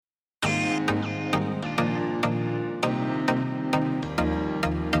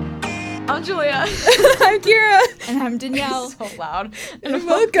I'm Julia. I'm Kira. And I'm Danielle. So loud. And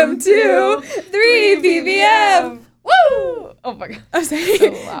welcome to 3BBM. Woo! Oh my god. I'm sorry. So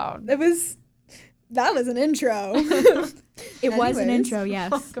loud. That was an intro. It was an Anyways, intro,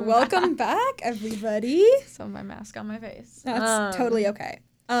 yes. Welcome back, everybody. So my mask on my face. That's totally okay.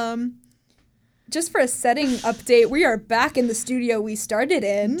 Just for a setting update, we are back in the studio we started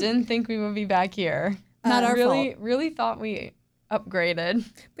in. Didn't think we would be back here. Not our fault. Really thought we upgraded.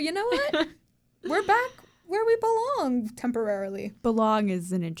 But you know what? We're back where we belong temporarily. Belong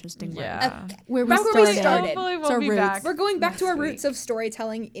is an interesting word. Yeah. Where we Back where we started. started. Hopefully It's we'll our be roots. back. We're going back to our next roots week. of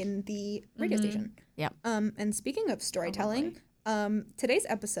storytelling in the radio station. Yep. And speaking of storytelling, today's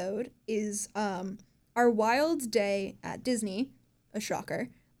episode is our wild day at Disney. A shocker.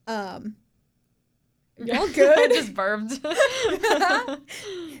 You're all good. Just burped.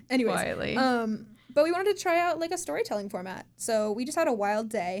 Anyways, Quietly. but we wanted to try out like a storytelling format. So we just had a wild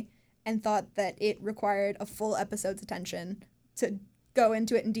day and thought that it required a full episode's attention to go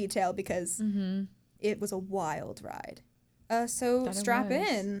into it in detail because it was a wild ride. So That it strap was.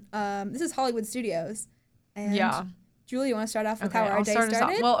 in. This is Hollywood Studios. And Yeah. Julie, you want to start off with Okay, how our I'll day start us off.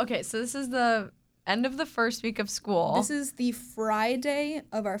 started? Well, okay, so this is the end of the first week of school. This is the Friday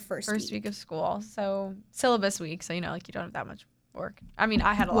of our first week of school. So syllabus week. So, like you don't have that much work. I mean,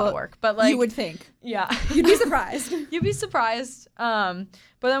 I had a lot of work, but like, you would think. yeah, You'd be surprised. you'd be surprised.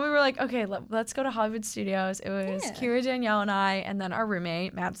 But then we were like, okay, let's go to Hollywood Studios. It was Yeah. Kira, Danielle, and I, and then our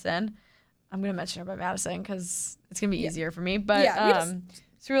roommate, Madison. I'm going to mention her by Madison because it's going to be easier for me. But Yeah,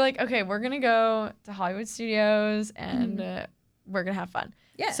 so we were like, okay, we're going to go to Hollywood Studios and we're going to have fun.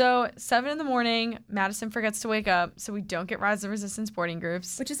 Yeah. So 7 a.m, Madison forgets to wake up, so we don't get Rise of the Resistance boarding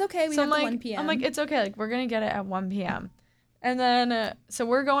groups. Which is okay. We So have I'm the like, 1 p.m. I'm like, it's okay. Like, we're going to get it at 1 p.m. And then, so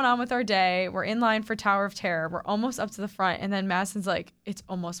we're going on with our day. We're in line for Tower of Terror. We're almost up to the front. And then Madison's like, it's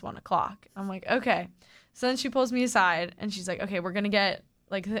almost 1 o'clock. I'm like, okay. So then she pulls me aside and she's like, okay, we're going to get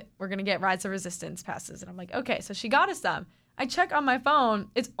Rise of Resistance passes. And I'm like, okay. So she got us them. I check on my phone.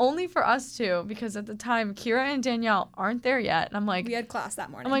 It's only for us two because at the time, Kira and Danielle aren't there yet. And I'm like, we had class that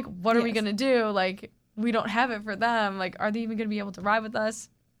morning. I'm like, what are we Yes. going to do? Like, we don't have it for them. Like, are they even going to be able to ride with us?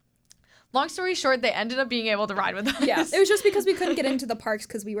 Long story short, they ended up being able to ride with us. Yeah, it was just because we couldn't get into the parks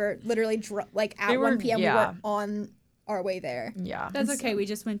because we were literally at 1 p.m. yeah. we were on our way there. Yeah. That's okay. We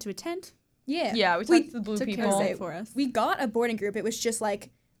just went to a tent. Yeah. Yeah, we talked to the blue took care people. of it for us. We got a boarding group. It was just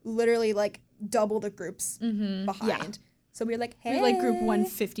literally double the groups behind. Yeah. So we were like, hey. We were like group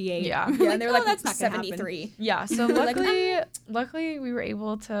 158. Yeah. Yeah, and they were like that's not gonna happen. 73. Yeah, so Like, luckily we were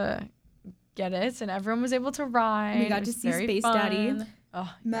able to get it, and everyone was able to ride. We got It to was see very Space fun. Daddy. Oh,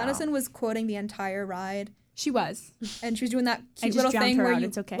 Madison was quoting the entire ride, She was. and she was doing that I cute just little drowned thing her where out. you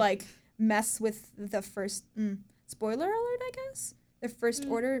It's okay. mess with the first spoiler alert, I guess. The first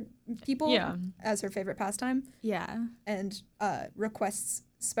order people Yeah. as her favorite pastime, Yeah. and requests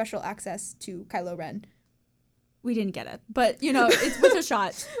special access to Kylo Ren. We didn't get it. But, it's worth a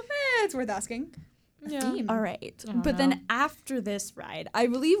shot. It's worth asking. Yeah. Theme. All right. don't But know. then after this ride, I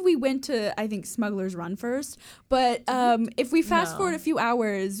believe we went to, I think, Smuggler's Run first. But if we fast forward a few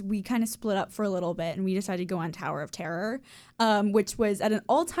hours, we kind of split up for a little bit and we decided to go on Tower of Terror, which was at an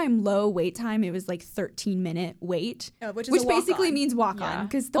all-time low wait time. It was like 13-minute wait, Which is which a walk basically on. means walk Yeah. on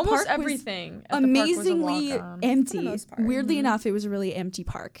because the almost park was everything at the park was a amazingly walk-on. empty. For the most part. Weirdly enough, it was a really empty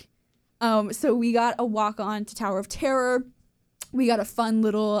park. So we got a walk on to Tower of Terror. We got a fun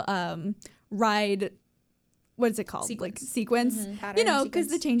little ride. What is it called? Sequence. Pattern Because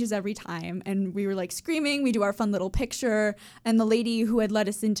sequence. it changes every time. And we were screaming. We do our fun little picture. And the lady who had let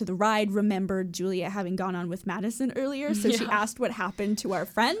us into the ride remembered Julia having gone on with Madison earlier. So she asked what happened to our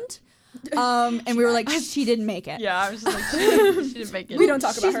friend. And we were like, she didn't make it. Yeah, I was just like, she didn't make it. We don't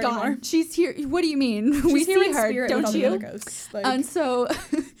talk about She's her gone. anymore. She's here. What do you mean? She's we here see in her, spirit with don't all the you? other ghosts. And so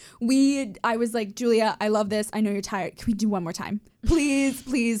I was like, Julia, I love this. I know you're tired. Can we do one more time?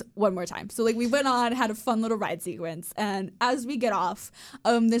 Please, one more time. So we went on, had a fun little ride sequence. And as we get off,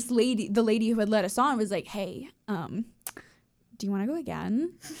 the lady who had let us on was like, hey, do you want to go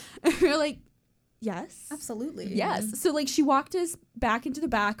again? And we were like, yes. Absolutely. Yes. So she walked us back into the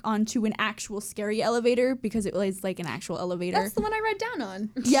back onto an actual scary elevator because it was an actual elevator. That's the one I read down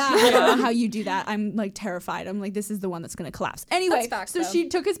on. Yeah, I don't know how you do that. I'm terrified. I'm like, this is the one that's gonna collapse. Anyway, That's facts, so though. she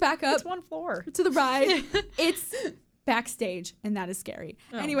took us back up It's one floor. to the ride. It's backstage, and that is scary.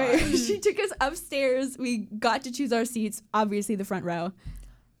 Oh, Anyway, my. she took us upstairs. We got to choose our seats, obviously the front row.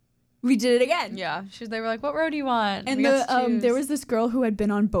 We did it again. Yeah, they were like, what row do you want? And We got to choose. there was this girl who had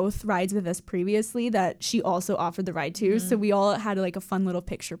been on both rides with us previously that she also offered the ride to. So we all had a fun little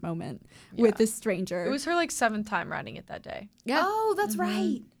picture moment with this stranger. It was her 7th time riding it that day. Yeah. Oh, that's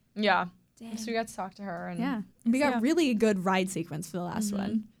right. Yeah. Dang. So we got to talk to her, and Yeah. We got Yeah. really good ride sequence for the last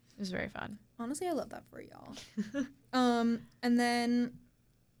one. it was very fun. Honestly, I love that for y'all. And then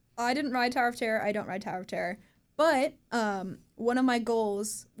I didn't ride Tower of Terror. I don't ride Tower of Terror. But one of my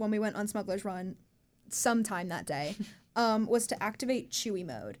goals when we went on Smuggler's Run sometime that day was to activate Chewie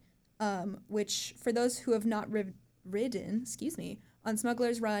mode, which for those who have not ridden, on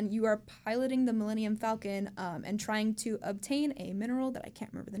Smuggler's Run, you are piloting the Millennium Falcon and trying to obtain a mineral that I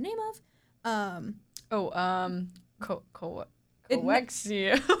can't remember the name of.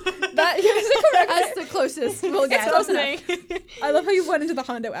 Coexia. That is correct. That's the closest we'll get. Close enough. I love how you went into the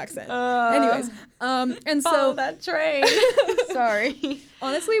Hondo accent. Anyways, and Follow so that train. Sorry.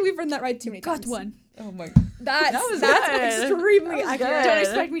 honestly, we've ridden that ride too many times. Got one. Oh my. That's was that's good. extremely That was accurate. good. Don't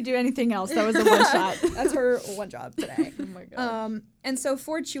expect me to do anything else. That was a one shot. That's her one job today. Oh my god. And so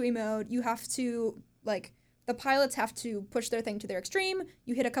for Chewie mode, you have to the pilots have to push their thing to their extreme.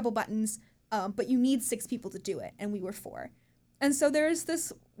 You hit a couple buttons, but you need 6 people to do it, and we were 4. And so there's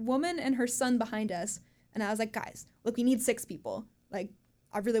this woman and her son behind us, and I was like, guys, look, we need 6 people. Like,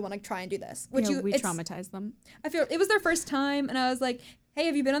 I really want to try and do this. We traumatized them. I feel it was their first time, and I was like, hey,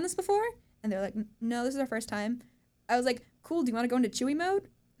 have you been on this before? And they're like, no, this is our first time. I was like, cool, do you want to go into Chewie mode?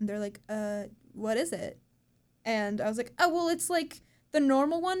 And they're like, what is it? And I was like, oh, well, it's like the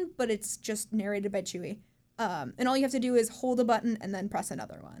normal one, but it's just narrated by Chewie. And all you have to do is hold a button and then press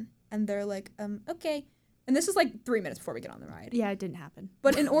another one. And they're like, okay. And this is like 3 minutes before we get on the ride. Yeah, it didn't happen.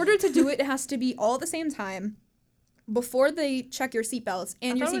 But in order to do it, it has to be all at the same time before they check your seatbelts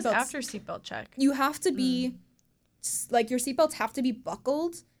and your I thought it was seatbelts. after seatbelt check. You have to be, like, your seatbelts have to be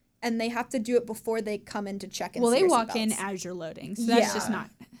buckled, and they have to do it before they come in to check and Well, see they your walk in seatbelts. as you're loading, so that's just Yeah. not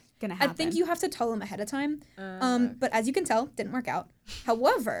gonna I happen. think you have to tell them ahead of time. But as you can tell, didn't work out.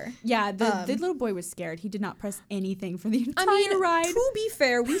 However, Yeah, the little boy was scared. He did not press anything for the entire I mean, ride. to be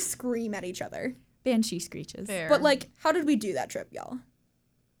fair, we scream at each other. Banshee screeches. Fair. But, like, how did we do that trip, y'all?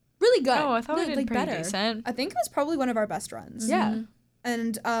 Really good. Oh, I thought we did like pretty better. decent. I think it was probably one of our best runs. Yeah.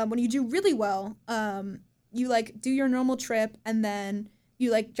 And when you do really well, you, like, do your normal trip, and then you,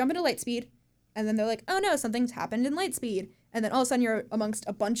 like, jump into light speed, and then they're like, oh, no, something's happened in light speed. And then all of a sudden you're amongst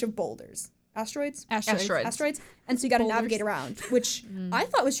a bunch of boulders. Asteroids? Asteroids. And so you got to Boulders. navigate around, which I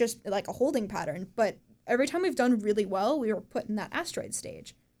thought was just, like, a holding pattern. But every time we've done really well, we were put in that asteroid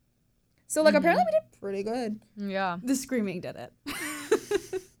stage. So, like, apparently we did pretty good. Yeah. The screaming did it.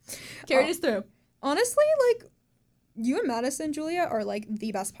 Carried us through. Honestly, like, you and Madison, Julia, are, like,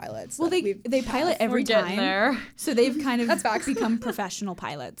 the best pilots. Well, that we've they pilot had. every We're getting time, there. so they've kind of That's facts. become professional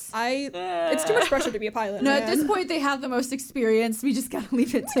pilots. It's too much pressure to be a pilot. No, man. at this point they have the most experience. We just gotta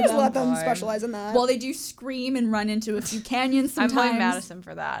leave it to Just them. let them Fine. specialize in that. Well, they do scream and run into a few canyons I sometimes. blame Madison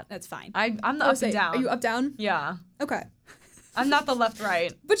for that. That's fine. I'm the I up was saying, and down. Are you up down? Yeah. Okay. I'm not the left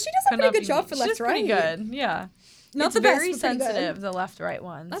right. But she does a pretty good job for She's left right. pretty good. Yeah. Not it's the best, very but pretty good. sensitive, the left right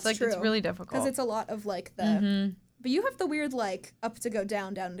one. That's It's true. really difficult. Because it's a lot of like the. Mhm. But you have the weird like up to go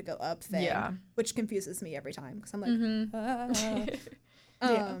down, down to go up thing. Yeah. Which confuses me every time because I'm like, Mhm.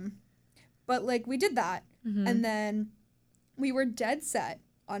 Yeah. But like we did that, Mhm. and then we were dead set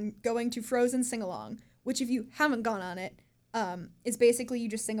on going to Frozen sing along. Which if you haven't gone on it, is basically you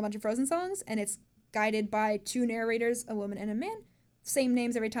just sing a bunch of Frozen songs, and it's guided by 2 narrators, a woman and a man. Same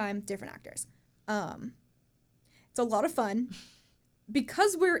names every time, different actors. It's a lot of fun.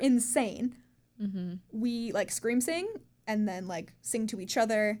 Because we're insane, Mhm. we like scream sing and then like sing to each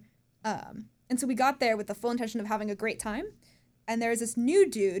other. And so we got there with the full intention of having a great time. And there's this new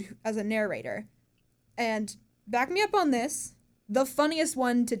dude as a narrator. And back me up on this, the funniest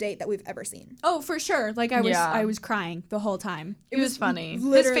one to date that we've ever seen. Oh, for sure. Like I Yeah. was crying the whole time. It was funny. His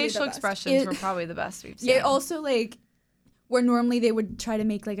literally facial the best. expressions It- were probably the best we've seen. Yeah, also like where normally they would try to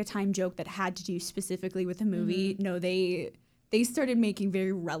make like a time joke that had to do specifically with the movie. No, they started making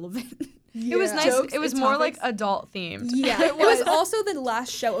very relevant. It was nice. Jokes It was and more like topics. adult themed. Yeah, it was also the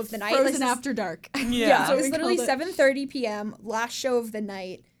last show of the night. Frozen Like, After Dark. Yeah, so it we was literally called it. 7:30 p.m. last show of the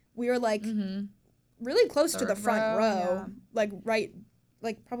night. We were like really close to the Third front row, row, like right,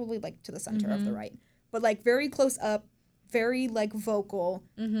 like probably like to the center of the right, but like very close up, very like vocal.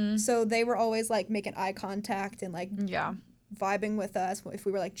 So they were always like making eye contact and like Yeah. vibing with us. If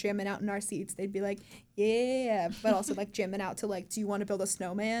we were like jamming out in our seats, they'd be like, yeah, but also like jamming out to like, do you want to build a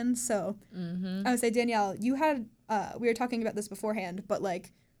snowman? So I would say, Danielle, you had, we were talking about this beforehand, but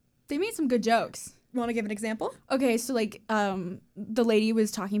like, They made some good jokes. you want to give an example? Okay, so like the lady was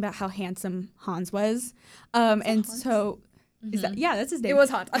talking about how handsome Hans was. And Hans? so is that that's his name. It was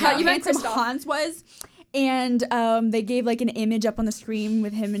Hans. I How thought you meant handsome Kristoff. Hans was. And they gave like an image up on the screen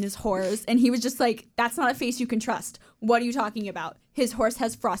with him and his horse, and he was just like, "That's not a face you can trust. What are you talking about? His horse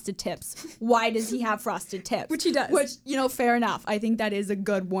has frosted tips. Why does he have frosted tips?" Which he does. Which, fair enough. I think that is a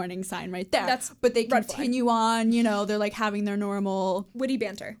good warning sign right there. But they red flag. continue on. They're like having their normal Witty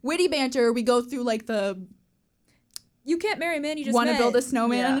banter. We go through like the You can't marry a man you just "Want to met. build a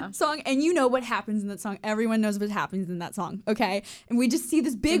snowman" Yeah. song, and you know what happens in that song. Everyone knows what happens in that song, okay? And we just see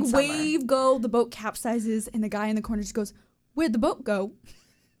this big In summer. wave go, the boat capsizes, and the guy in the corner just goes, "Where'd the boat go?"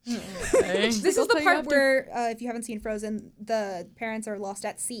 Okay. This is I'll the tell you part after. where, if you haven't seen Frozen, the parents are lost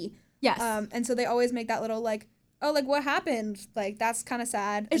at sea. Yes. And so they always make that little, like, oh, like, what happened? Like, that's kind of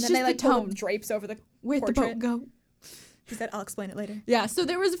sad. It's and then they, just like, the pull tone. the drapes over the Where'd the portrait. boat go? She said, I'll explain it later. Yeah, so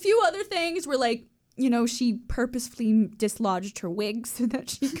there was a few other things where, like, she purposefully dislodged her wig so that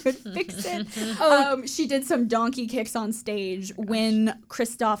she could fix it. She did some donkey kicks on stage. When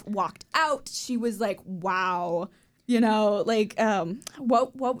Kristoff walked out, she was like, wow.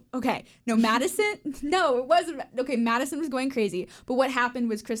 Okay. No, Madison. No, it wasn't. Okay, Madison was going crazy. But what happened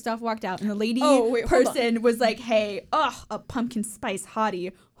was Kristoff walked out and the lady person was like, "Hey, a pumpkin spice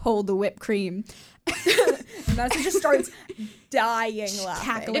hottie, hold the whipped cream." Madison just starts dying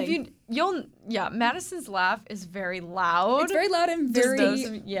laughing. Cackling. Madison's laugh is very loud. It's very loud and Just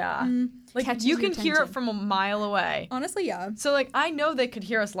very... like catches you your can hear it attention. from a mile away. Honestly, yeah. So like I know they could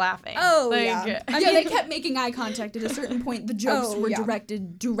hear us laughing. Oh, like, yeah. They kept making eye contact. At a certain point, the jokes were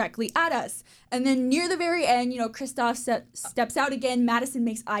directed directly at us. And then near the very end, Kristoff steps out again. Madison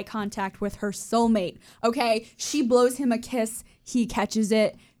makes eye contact with her soulmate. Okay? She blows him a kiss. He catches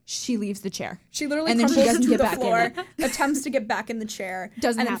it. She leaves the chair. She literally And then she crumbles doesn't to get the back in floor, it. attempts to get back in the chair,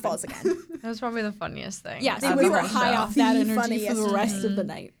 Doesn't and then happen. falls again. That was probably the funniest thing. Yeah, so of we the were whole high show. off that The energy for funniest. the rest of the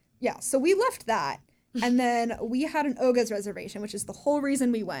night. Yeah, so we left that, and then we had an Oga's reservation, which is the whole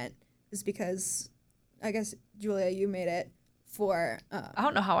reason we went, is because, I guess, Julia, you made it for... I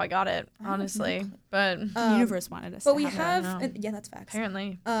don't know how I got it, honestly, but The universe wanted us But to we have know. yeah, that's facts.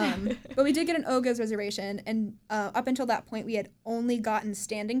 apparently. But we did get an Oga's reservation, and up until that point, we had only gotten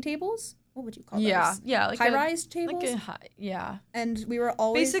standing tables. What would you call Yeah, those? yeah, like High-rise tables? yeah. And we were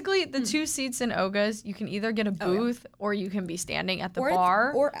always... Basically, the two seats in Oga's, you can either get a Oh, yeah. booth or you can be standing at the or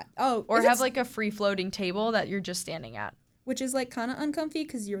bar or is have it- like a free floating table that you're just standing at. which is like kind of uncomfy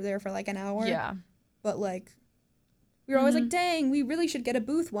because you're there for like an hour. Yeah. But like, we were always like, dang, we really should get a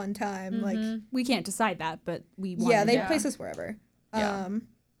booth one time. Like, We can't decide that, but we wanted yeah, they Yeah. place us wherever. Yeah.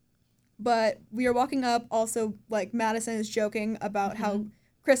 But we are walking up. Also, like Madison is joking about how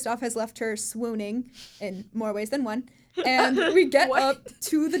Kristoff has left her swooning in more ways than one. And we get What? up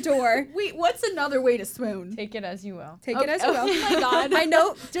to the door. Wait, what's another way to swoon? Take it as you will. Take it as you will. Oh my god. I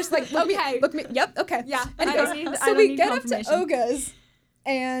know. Just like look Okay. me. Yep. Okay. Yeah, I Anyways, don't need- I so don't we need get up to confirmation. Oga's,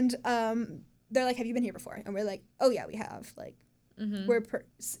 and they're like, "Have you been here before?" And we're like, "Oh yeah, we have." Like,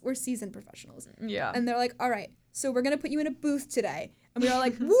 we're seasoned professionals. Yeah. And they're like, "All right, so we're gonna put you in a booth today." And we all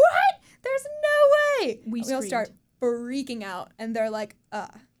like, "What? There's no way!" We And we all start freaking out, and they're like,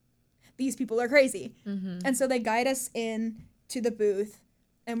 these people are crazy." And so they guide us in to the booth,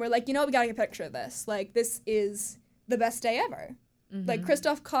 and we're like, "You know, we gotta get a picture of this. Like, this is the best day ever." Like,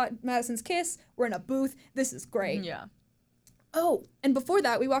 Kristoff caught Madison's kiss. We're in a booth. This is great. Yeah. Oh, and before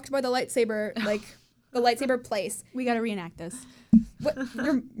that, we walked by the lightsaber, like the lightsaber place. We gotta reenact this. What?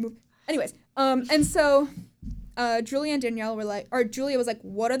 Anyways, and so Julia and Danielle were like, or Julia was like,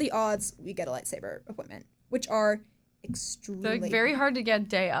 "What are the odds we get a lightsaber appointment?" Which are extremely They're like very hard to get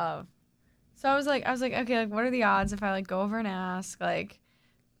day of. So I was like, okay, like what are the odds if I like go over and ask like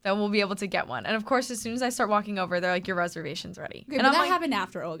that we'll be able to get one? And of course, as soon as I start walking over, they're like, your reservation's ready. Okay, and but I'm that like, happened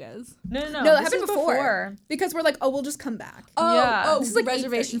after Oga's. no, No, that this happened is before. Because we're like, "Oh, we'll just come back." Yeah. This is like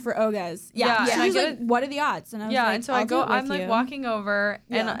reservation 8:30. for Oga's. Yeah. Yeah, She and I was get like, "What are the odds?" And I was Yeah, like, and so "I'll I do go, it with I'm like you." walking over,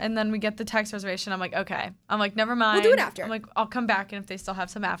 and Yeah. and then we get the text reservation. I'm like, okay. I'm like, never mind. do it after. I'm like, I'll come back, and if they still have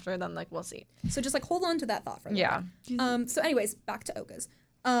some after, then like we'll see. So just like hold on to that thought for a little Yeah. bit. So anyways, back to Oga's.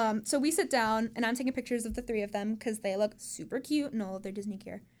 So we sit down, and I'm taking pictures of the three of them because they look super cute in all of their Disney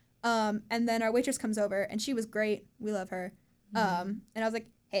gear. And then our waitress comes over, and she was great. We love her. And I was like,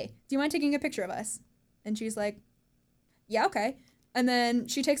 "Hey, do you mind taking a picture of us?" And she's like, "Yeah, okay." And then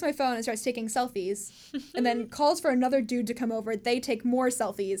she takes my phone and starts taking selfies, and then calls for another dude to come over. They take more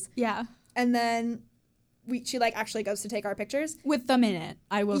selfies, Yeah. and then she like actually goes to take our pictures. With them in it,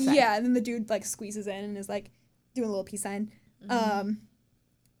 I will say. Yeah, and then the dude like squeezes in and is like doing a little peace sign.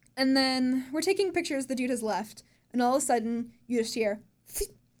 And then we're taking pictures, the dude has left, and all of a sudden you just hear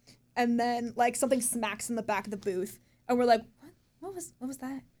and then like something smacks in the back of the booth, and we're like, what was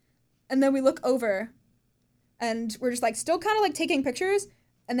that? And then we look over, and we're just like still kind of like taking pictures,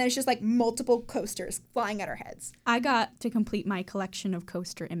 and then it's just like multiple coasters flying at our heads. I got to complete my collection of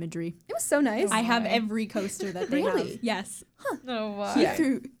coaster imagery. It was so nice. I have way. every coaster that they Really? have. Yes. No way. He Yeah.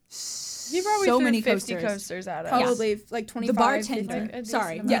 threw He probably so threw many 50 coasters. coasters at us. Probably like 25. The bartender. 50.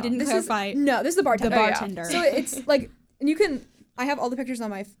 Sorry, Yeah, we didn't this clarify. Is, no, this is the bartender. The Oh, yeah. bartender. So it's like, and you can, I have all the pictures on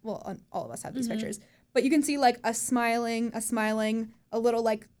my, well, on, all of us have these pictures, but you can see like a smiling, a little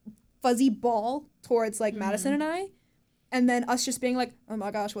like fuzzy ball towards like Madison and I, and then us just being like, oh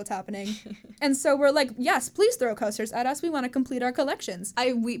my gosh, what's happening? And so we're like, yes, please throw coasters at us. We want to complete our collections.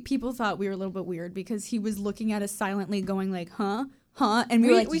 People thought we were a little bit weird because he was looking at us silently, going like, "Huh, huh," and we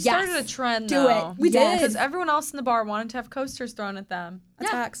were like, we "Yes, started a trend, do though. it." We did. Because everyone else in the bar wanted to have coasters thrown at them.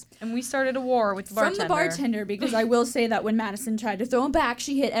 Attacks. And we started a war with the From bartender. the bartender, because I will say that when Madison tried to throw him back,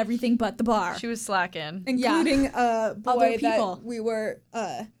 she hit everything but the bar. She was slacking. Including a boy Other people. that we were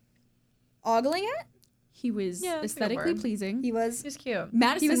ogling at. He was Yeah, that's a good aesthetically word. pleasing. He was, She's cute.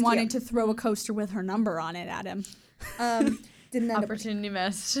 Madison was wanted cute. to throw a coaster with her number on it at him. didn't end up. Opportunity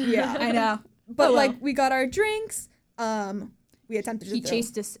missed. Yeah. I know. But Oh, well. like we got our drinks. We attempted to He throw.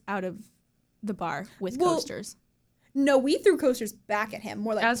 chased us out of the bar with Well, coasters. No, we threw coasters back at him.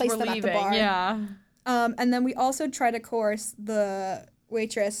 More like As placed we're them leaving, at the bar. yeah. And then we also tried to coerce the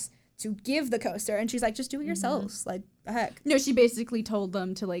waitress to give the coaster, and she's like, "Just do it yourselves." Like the heck. No, she basically told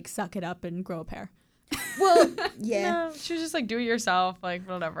them to like suck it up and grow a pair. Well, yeah. No, she was just like, do it yourself, like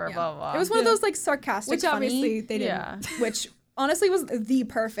whatever, Yeah. blah blah. It was one of those like sarcastic, Which funny, obviously they didn't. yeah. which honestly was the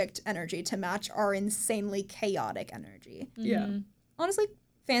perfect energy to match our insanely chaotic energy. Yeah. Honestly,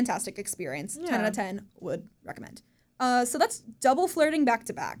 fantastic experience. 10 Yeah. out of 10 would recommend. So that's double flirting back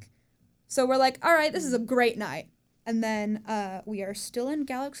to back. So we're like, all right, this is a great night. And then we are still in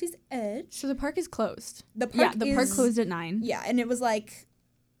Galaxy's Edge. So the park is closed. The park the park is- closed at 9. Yeah, and it was like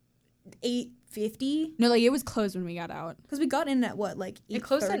 8:50 No, like it was closed when we got out. because we got in at what, like 8:30? It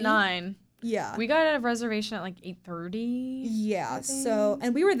closed at 9. Yeah. We got a reservation at like 8:30. Yeah. So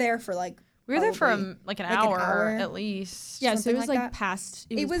and we were there for like We were there for probably, like an like an hour hour. at least. Yeah, so Something it was like like that. past.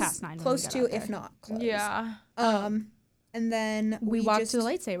 it was past 9. when we close got to, out if there. not close. Yeah. And then We walked just, to the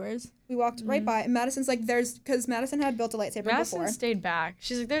lightsabers. We walked right by. And Madison's like, because Madison had built a lightsaber Madison before. stayed back.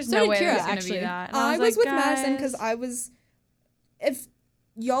 She's like, there's So no did way Kira, there's gonna actually. be that. And I was like, with Madison because guys. I was. If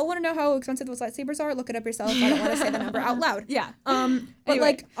y'all want to know how expensive those lightsabers are, look it up yourself. I don't want to say the number out loud. Yeah. But Anyway.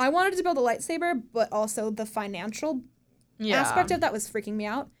 like, I wanted to build a lightsaber, but also the financial yeah. aspect of that was freaking me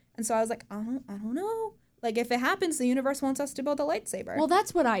out. And so I was like, I don't know. Like, if it happens, the universe wants us to build a lightsaber. Well,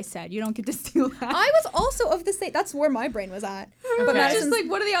 that's what I said. You don't get to steal that. I was also of the same. That's where my brain was at. But Okay. Madison's Just like,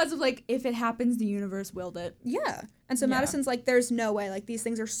 what are the odds of like, if it happens, the universe willed it? yeah. And so Yeah. Madison's like, there's no way. Like, these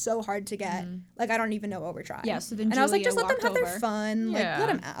things are so hard to get. Like, I don't even know what we're trying. Yeah, so then and I was like, Julia just let them walked have their over. fun. Like, Yeah. let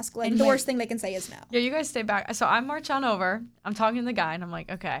them ask. Like, And the like- worst thing they can say is no. Yeah, you guys stay back. So I march on over. I'm talking to the guy, and I'm like,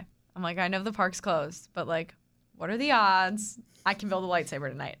 okay. I'm like, I know the park's closed, but like, what are the odds I can build a lightsaber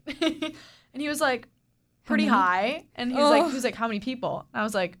tonight? And he was like, pretty many? high. And he was like, how many people? And I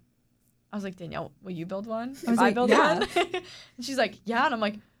was like, Danielle, will you build one? was If I like, build yeah. one? And she's like, yeah. And I'm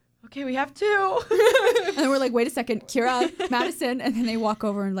like, okay, we have 2. And then we're like, wait a second, Kira, Madison, and then they walk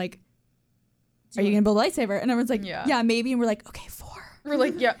over and like, are you gonna build a lightsaber? And everyone's like, Yeah. yeah, maybe. And we're like, okay, 4. We're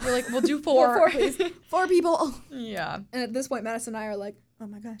like, yeah. We're like, we'll do 4. 4, please. 4 people. Yeah. And at this point, Madison and I are like, oh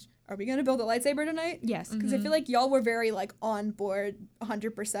my gosh, are we going to build a lightsaber tonight? Yes. Because I feel like y'all were very, like, on board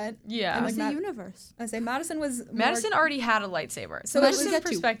 100%. Yeah. It like was the Matt- universe. I say Madison was more- Madison already had a lightsaber. So So that's that just was- in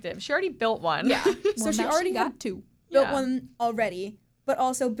perspective. She already built one. Yeah. So Well, she now already got had 2. built Yeah. one already, but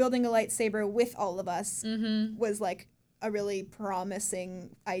also building a lightsaber with all of us was, like, a really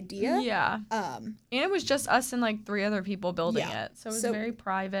promising idea. Yeah. Um, And it was just us and like 3 other people building Yeah. it. So it was So- very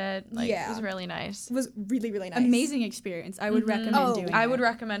private. Like, it Yeah. was really nice. it was really, really nice. Amazing experience. I would recommend Oh, doing I it. would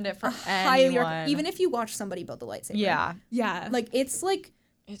recommend it for Highly anyone. even if you watch somebody build a lightsaber. yeah. Yeah. Like, it's like,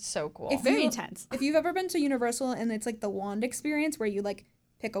 It's so cool. If very you- intense. if you've ever been to Universal and it's like the wand experience where you, like,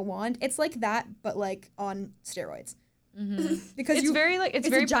 pick a wand, it's like that, but, like, on steroids. Because it's very like it's it's a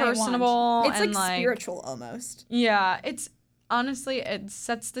very giant wand. personable. it's and like spiritual almost. Yeah, it's honestly it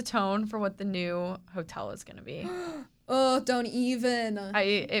sets the tone for what the new hotel is gonna be. Oh, don't even.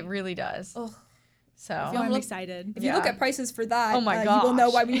 It really does. Ugh. So you I'm look- excited. If you look Yeah. at prices for that, Oh my you will know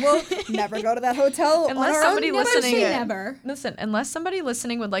why gosh. we will never go to that hotel. Unless on our somebody own. listening say in- never. listen, unless somebody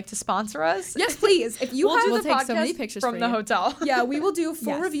listening would like to sponsor us, Yes, please. If you we'll have, do we'll the take so many podcast pictures from for the you. hotel. yeah, we will do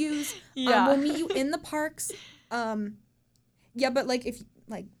full Yes. reviews. Yeah. We'll meet you in the parks. Yeah, but like if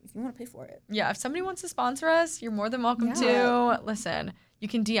you want to pay for it. Yeah, if somebody wants to sponsor us, you're more than welcome Yeah. to. Listen, You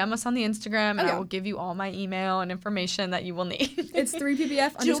can DM us on the Instagram, and yeah. I will give you all my email and information that you will need. It's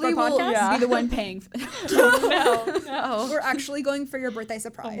 3PBF Julie _ will podcast. be the one paying. no. We're actually going for your birthday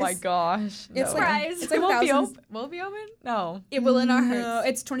surprise. Oh my gosh. It's no. like Surprise. it's It like won't be thousands. open. Will it be open? No. It will in our No, hearts.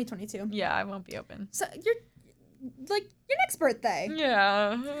 it's 2022. Yeah, I won't be open. So you're like your next birthday.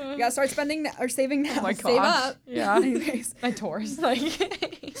 Yeah. You gotta start spending or saving now. Oh my Save gosh. up. Yeah. Anyways. My tours. Like.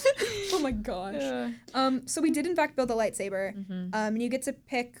 Oh my gosh. Yeah. So we did in fact build a lightsaber. Mhm. And you get to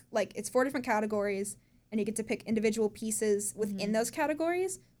pick like it's 4 different categories, and you get to pick individual pieces within those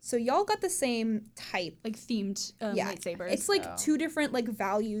categories. So y'all got the same type. Like themed Yeah, lightsabers. It's like Oh. 2 different like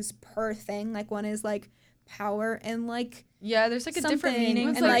values per thing. Like one is like power and like Yeah, there's like a different Something, meaning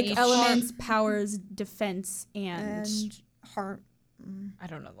and, for like, each. elements, powers, defense, and, and heart. I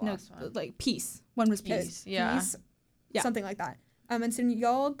don't know the no, last one. like peace. One was peace. Peace. Yeah. Peace, Yeah. something like that. And so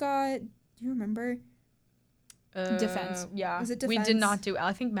y'all got. Do you remember? Defense. Yeah. Was it We did defense? not do.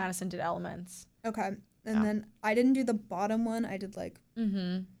 I think Madison did elements. Okay, and Yeah. then I didn't do the bottom one. I did like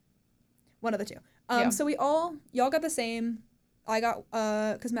Mm-hmm. one of the 2. Yeah. So y'all got the same. I got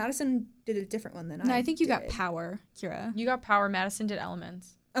because Madison did a different one than No, I think you did. got power, Kira. You got power. Madison did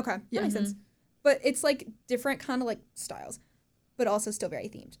elements. Okay, that Yeah. makes sense. But it's like different kind of like styles, but also still very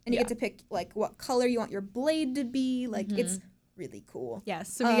themed. And you Yeah. get to pick like what color you want your blade to be. Like it's really cool.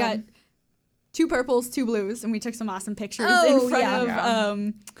 Yes. So we got 2 purples, 2 blues, and we took some awesome pictures Oh, in front yeah. of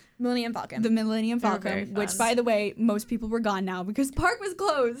Yeah. Millennium Falcon. the Millennium They were very Falcon, which, fun. by the way, most people were gone now because the park was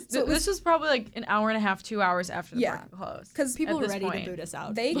closed. So this was probably like an hour and a half, 2 hours after the Yeah. park closed. Because people at were this ready point. to boot us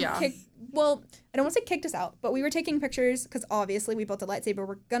out. they Yeah. kicked. Well, I don't want to say kicked us out, but we were taking pictures because obviously we built a lightsaber.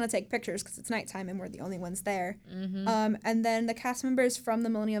 We're gonna take pictures because it's nighttime and we're the only ones there. And then the cast members from the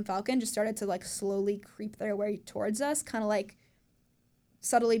Millennium Falcon just started to like slowly creep their way towards us, kind of like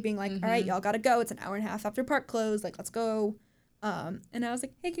subtly being like, "All right, y'all gotta go. It's an hour and a half after park closed. Like, let's go." And I was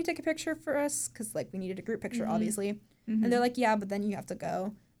like, "Hey, can you take a picture for us?" Because like we needed a group picture, obviously. And they're like, "Yeah, but then you have to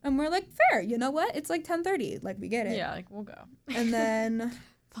go." And we're like, "Fair. You know what? It's like 10:30. Like we get it." Yeah, like we'll go. And then.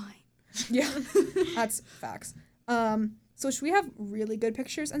 Fine. Yeah, that's facts. So we have really good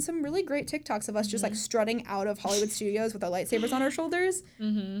pictures and some really great TikToks of us just like strutting out of Hollywood studios with our lightsabers on our shoulders,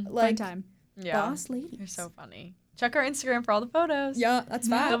 Mm-hmm. Fun like time. Yeah. boss ladies. You're so funny. Check our Instagram for all the photos. Yeah, that's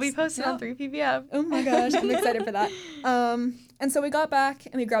facts. They'll be posted Yeah. on 3PBF. Oh my gosh, I'm excited for that. And so we got back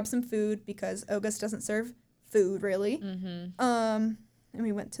and we grabbed some food because August doesn't serve food really. Mm-hmm. And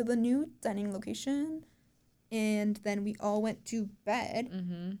we went to the new dining location, and then we all went to bed.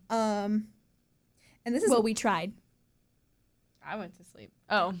 Mm-hmm. And this is Well, we tried. I went to sleep.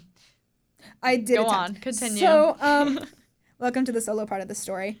 Oh, I did go attempt. on. Continue. So, welcome to the solo part of the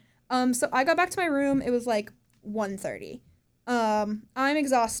story. So I got back to my room. It was like 1:30. I'm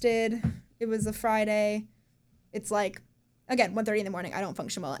exhausted. It was a Friday. It's like, again, 1:30 in the morning. I don't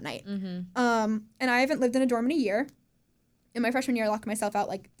function well at night. Mm-hmm. And I haven't lived in a dorm in a year. In my freshman year, I locked myself out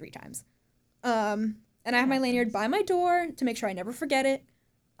like 3 times. And I have my lanyard by my door to make sure I never forget it.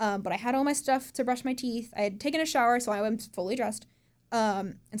 But I had all my stuff to brush my teeth. I had taken a shower, so I was fully dressed.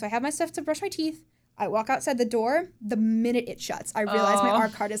 And so I have my stuff to brush my teeth. I walk outside the door. The minute it shuts, I realize my Oh.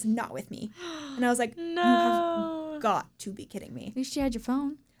 ARC card is not with me. And I was like, No. got to be kidding me. At least you had your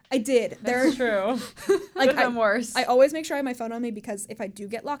phone. I did. That's true. like, Could have been worse. I always make sure I have my phone on me because if I do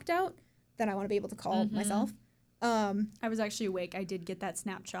get locked out, then I want to be able to call myself. I was actually awake. I did get that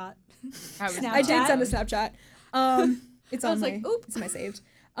snapshot. I did send a Snapchat. It's I on was my, like, oop. it's in my saved.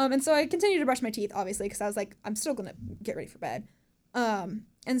 And so I continued to brush my teeth, obviously, because I was like, I'm still gonna get ready for bed.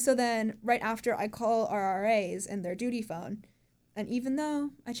 And so then right after I call our RAs and their duty phone, and even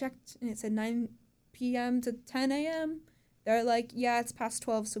though I checked and it said 9 p.m. to 10 a.m., they're like, yeah, it's past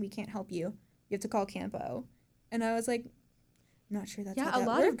 12, so we can't help you. You have to call Campo. And I was like, I'm not sure that's Yeah, how a that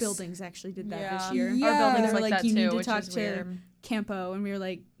lot works. of buildings actually did that Yeah. this year. Yeah. Our buildings They were like that you too, need to which talk is to weird. Campo, and we were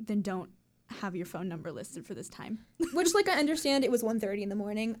like, then don't have your phone number listed for this time. Which, like, I understand it was 1:30 in the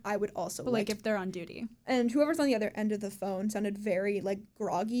morning. I would also But like if they're on duty. And whoever's on the other end of the phone sounded very, like,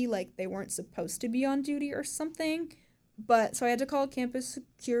 groggy, like they weren't supposed to be on duty or something. But, so I had to call campus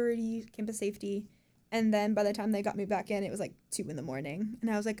security, campus safety, and then by the time they got me back in, it was, like, 2 in the morning. And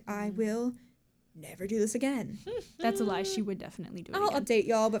I was like, I will never do this again. That's a lie. She would definitely do it I'll again. update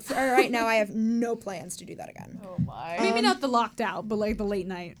y'all, but for right now, I have no plans to do that again. Oh my. Maybe not the locked out, but like the late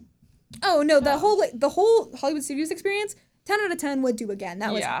night. Oh, no, the whole Hollywood Studios experience, 10 out of 10 would do again.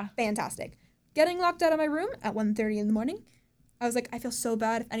 That was Yeah. fantastic. Getting locked out of my room at 1:30 in the morning, I was like, I feel so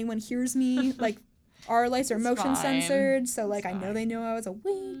bad if anyone hears me. Like, our lights are It's motion fine. censored, so, like, It's I know fine. they know I was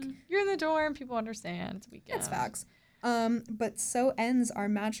awake. You're in the dorm. People understand. It's weekend. That's facts. But so ends our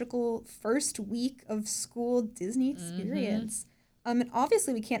magical first week of school Disney experience. And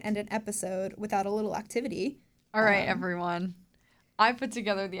obviously we can't end an episode without a little activity, All right, everyone. I put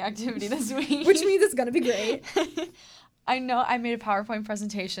together the activity this week. which means it's gonna be great. I know I made a PowerPoint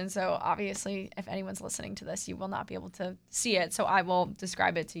presentation, so obviously if anyone's listening to this, you will not be able to see it, so I will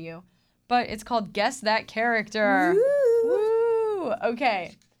describe it to you. But it's called Guess That Character. Woo!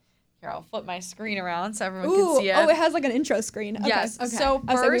 Okay. Here, I'll flip my screen around so everyone can see it. Oh, it has like an intro screen. Okay. Yes. Okay. So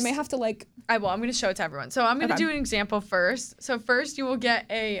I was like, we first, may have to like. I will. I'm going to show it to everyone. So I'm going to Okay. do an example first. So first, you will get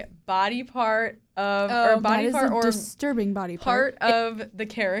a body part of, Oh, or body part, or disturbing body part of the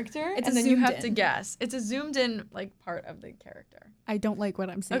character, It's and a then you zoomed have to in. guess. It's a zoomed in like part of the character. I don't like what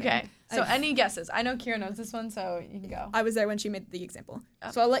I'm saying. Okay. So any guesses? I know Kira knows this one, so you can go. I was there when she made the example,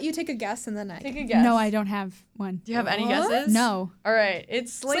 Oh. so I'll let you take a guess and then I. Take a guess. No, I don't have one. Do you have any What? guesses? No. All right.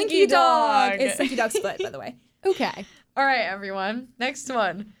 It's Slinky, Slinky Dog. It's Slinky Dog Split, by the way. Okay. All right, everyone. Next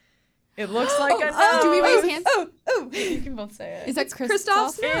one. It looks like a nose. Do we raise hands? Oh. You can both say it. Is that Kristoff's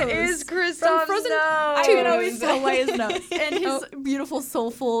Kristoff? nose. It is Kristoff's Frozen- nose. I can always tell by his nose and his beautiful,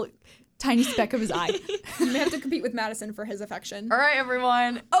 soulful, tiny speck of his eye. You may have to compete with Madison for his affection. All right,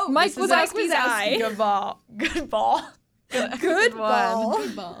 everyone. Oh, Mike This is Wazowski's eye. Good ball. Good ball. Good ball.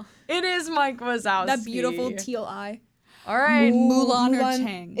 Good ball. It is Mike Wazowski. That beautiful teal eye. All right. Mulan or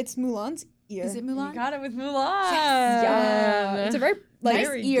Chang? It's Mulan's ear. Is it You Mulan? got it with Mulan. Yeah. It's a very like. Nice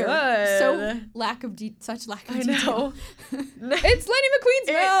Very ear. good. So lack of such lack of I detail. know. It's Lightning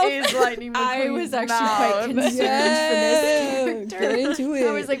McQueen's mouth. It is Lightning McQueen's I was actually mouth. quite concerned Yeah. for this Get character. into it.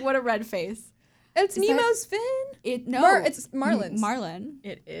 I was like, what a red face. It's Is that- Nemo's fin. It's Marlin's. Marlin.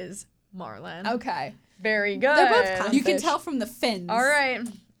 It is Marlin. Okay. Very good. They're both kind You can fish. tell from the fins. All right.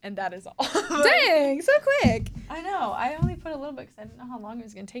 And that is all. Dang, so quick. I know. I only put a little bit because I didn't know how long it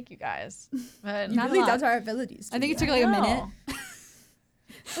was going to take you guys. But You Not a really lot. doubt our abilities. I think it took Julia. like a I minute. know.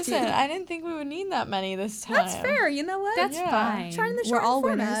 Listen, I didn't think we would need that many this time. That's fair. You know what? That's Yeah. fine. Trying the We're short all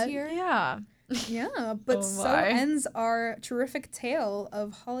format. winners here. Yeah. Yeah, but Oh so my. ends our terrific tale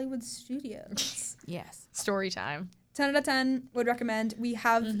of Hollywood Studios. Yes. Story time. 10 out of 10 would recommend. We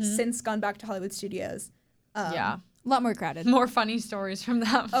have since gone back to Hollywood Studios. Yeah. A lot more crowded. More funny stories from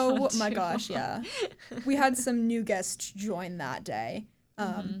that. Oh one, my too. gosh, yeah. We had some new guests join that day.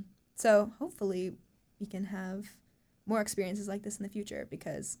 So hopefully we can have more experiences like this in the future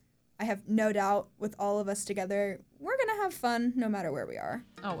because I have no doubt with all of us together, we're going to have fun no matter where we are.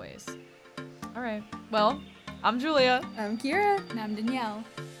 Always. All right. Well, I'm Julia. I'm Kira. And I'm Danielle.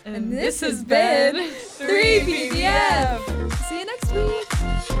 And, And this this has has been been 3 PPF. See you next week.